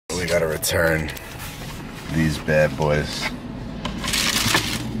we gotta return these bad boys.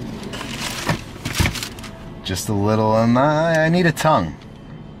 Just a little, I need a tongue.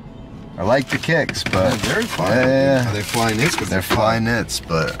 I like the kicks, but they're very fine. Yeah, Are they fly knits? They're fly knits,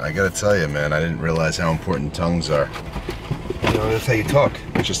 but I gotta tell you, man, I didn't realize how important tongues are. You know, that's how you talk.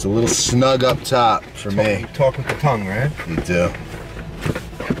 Just a little snug up top for me. You talk with the tongue, right? You do.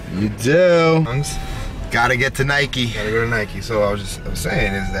 You do. Tongues. Gotta get to Nike. Gotta go to Nike. So I was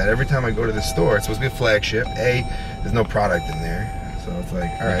saying is that every time I go to the store, it's supposed to be a flagship. There's no product in there. So it's like,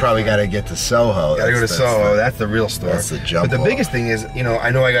 all right. You probably gotta get to Soho. Gotta go to Soho. That's the real store. That's the jump. But the biggest thing is, you know,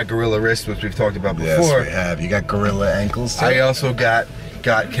 I know I got gorilla wrists, which we've talked about before. Yes, we have. You got gorilla ankles too? I also got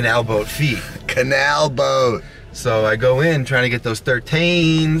canal boat feet. Canal boat. So I go in trying to get those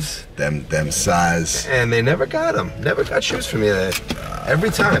 13s. Them size. And they never got them. Never got shoes for me there.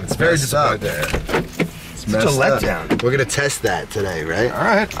 Every time. It's very disappointing. It's such a letdown. We're gonna test that today, right? All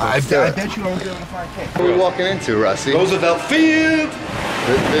right. I bet you won't be able to find cake. What are we walking into, Russie? Roosevelt Field.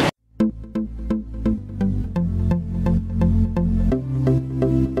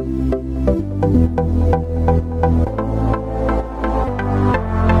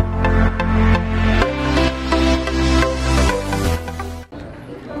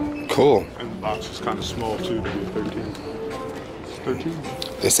 Cool. And the box is kind of small too to be 13. 13?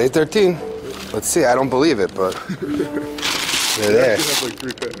 They say 13. Let's see. I don't believe it, but they're there. Have like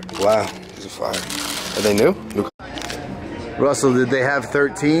 3 pairs. Wow, these are fire. Are they new? Russell, did they have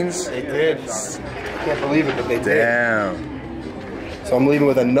 13s? They did. I can't believe it, but they did. Damn. So I'm leaving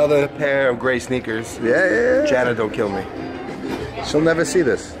with another pair of gray sneakers. Yeah. Janet, don't kill me. She'll never see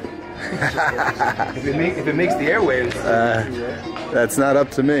this. If it makes the airwaves. That's not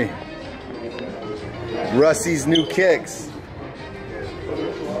up to me. Russie's new kicks.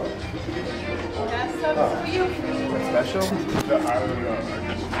 Special?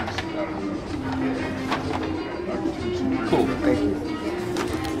 Cool, thank you.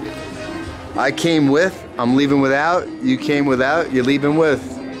 I came with, I'm leaving without. You came without, you're leaving with.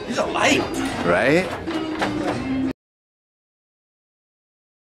 These are light. Right?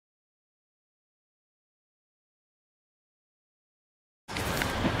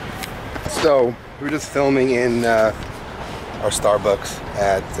 So, we were just filming in our Starbucks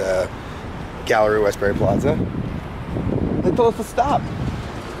at Gallery Westbury Plaza. They told us to stop.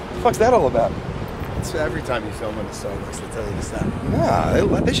 What the fuck's that all about? It's every time you film in a Starbucks, they tell you to stop.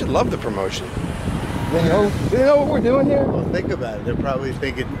 Nah, they should love the promotion. They know what we're doing here? Well, think about it. They're probably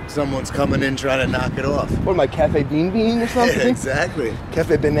thinking someone's coming in trying to knock it off. What am I, Cafe Bean or something? Yeah, exactly.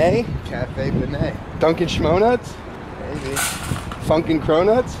 Cafe Benet? Cafe Benet. Dunkin' Schmonuts? Maybe. Funkin'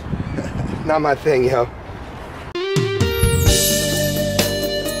 Cronuts? Not my thing, yo.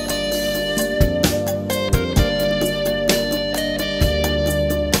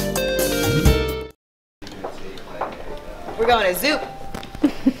 We're going to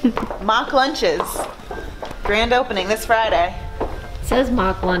Zoup. Mock lunches. Grand opening this Friday. It says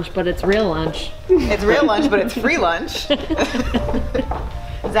mock lunch, but it's real lunch. It's real lunch, but it's free lunch.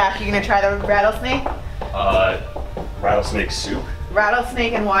 Zach, you gonna try the rattlesnake? Rattlesnake soup.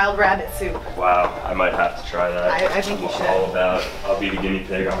 Rattlesnake and wild rabbit soup. Wow, I might have to try that. I think you should. I'll be the guinea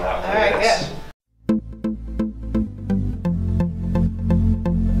pig on that one. All right, good.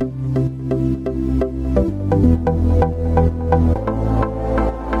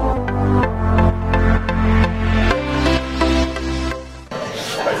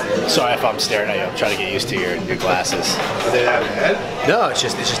 Sorry if I'm staring at you. I'm trying to get used to your glasses. Are they that bad? No, it's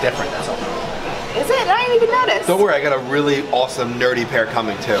just different. That's all. Is it? I didn't even notice. Don't worry, I got a really awesome nerdy pair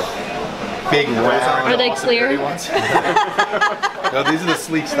coming too. Big round. Are they clear? No, these are the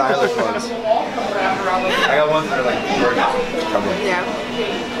sleek stylish ones. I got ones that are like coming.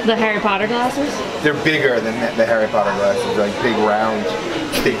 Yeah. The Harry Potter glasses? They're bigger than the Harry Potter glasses. They're like big round,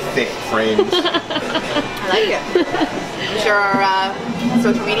 big thick frames. I like it. I'm sure our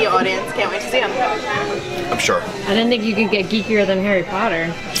social media audience can't wait to see them. I'm sure. I didn't think you could get geekier than Harry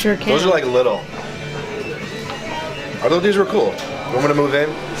Potter. Sure can. Those are like little. I thought these were cool. You want me to move in?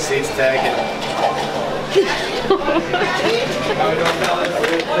 Seats tagging.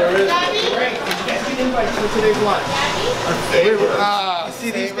 See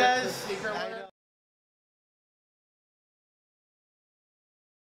these guys?